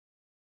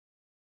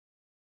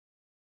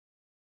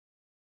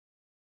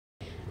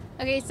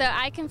Okay, so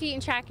I compete in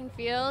track and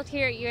field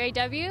here at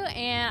UAW,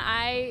 and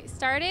I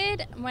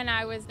started when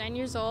I was 9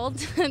 years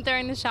old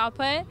during the shot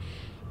put,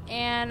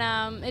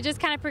 and it just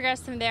kind of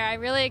progressed from there. I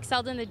really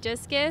excelled in the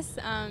discus.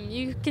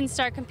 You can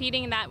start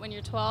competing in that when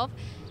you're 12.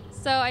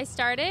 So I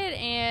started,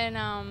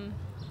 and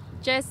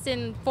just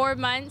in 4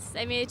 months,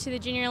 I made it to the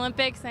Junior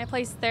Olympics, and I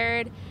placed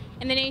third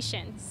in the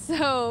nation.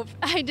 So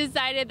I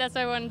decided that's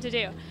what I wanted to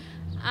do.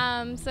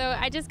 So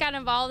I just got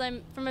involved.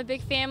 I'm from a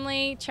big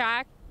family,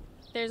 track.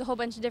 There's a whole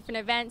bunch of different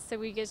events, so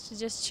we get to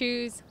just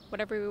choose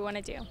whatever we want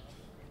to do.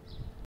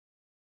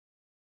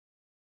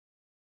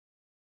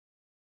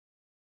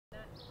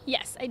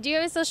 Yes, I do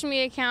have a social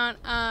media account.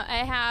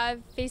 I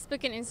have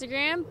Facebook and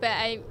Instagram, but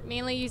I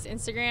mainly use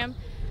Instagram.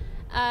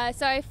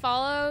 So I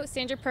follow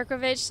Sandra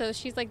Perkovich, so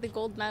she's like the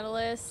gold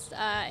medalist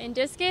in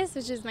discus,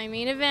 which is my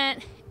main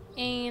event.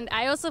 And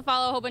I also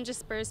follow a whole bunch of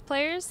Spurs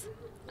players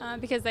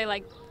because I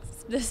like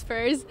the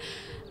Spurs.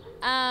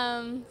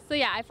 So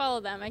yeah, I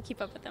follow them. I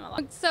keep up with them a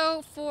lot.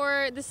 So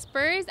for the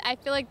Spurs, I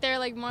feel like they're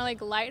like more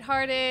like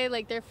lighthearted,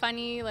 like they're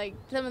funny. Like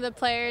some of the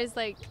players,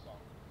 like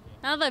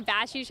not that they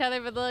bash each other,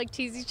 but they'll like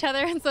tease each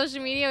other on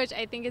social media, which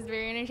I think is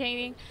very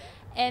entertaining.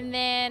 And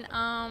then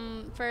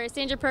for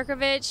Sandra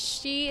Perkovich,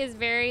 she is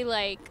very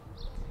like,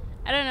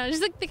 I don't know,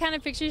 just like the kind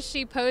of pictures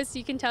she posts,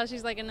 you can tell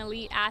she's like an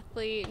elite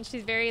athlete, and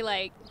she's very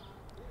like,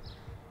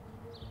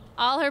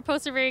 all her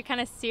posts are very kind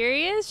of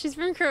serious. She's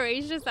from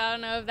Croatia, so I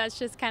don't know if that's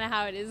just kind of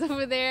how it is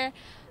over there.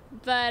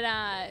 But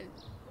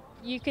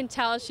you can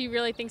tell she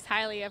really thinks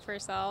highly of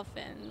herself,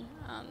 and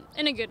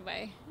in a good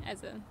way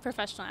as a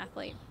professional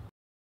athlete.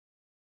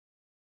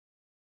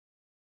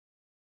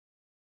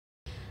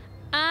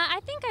 I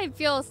think I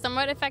feel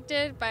somewhat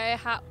affected by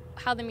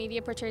how the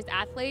media portrays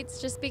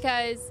athletes, just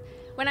because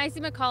when I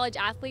seem a college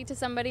athlete to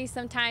somebody,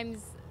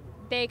 sometimes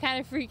they kind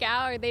of freak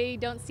out or they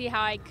don't see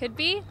how I could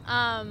be.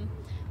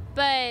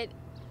 But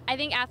I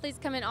think athletes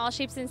come in all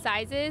shapes and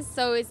sizes,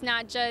 so it's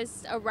not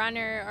just a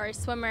runner or a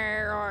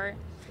swimmer or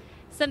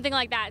something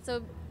like that.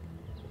 So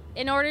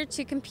in order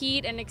to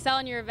compete and excel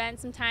in your event,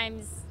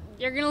 sometimes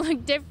you're going to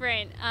look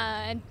different,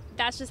 and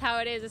that's just how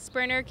it is. A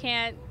sprinter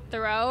can't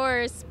throw,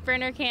 or a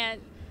sprinter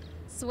can't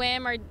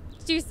swim, or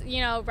do,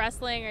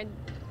 wrestling, or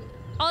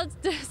all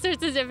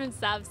sorts of different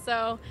stuff.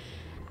 So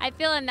I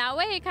feel in that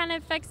way it kind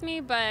of affects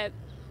me, but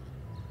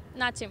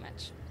not too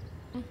much.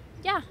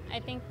 Yeah, I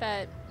think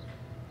that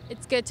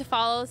it's good to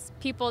follow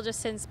people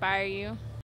just to inspire you.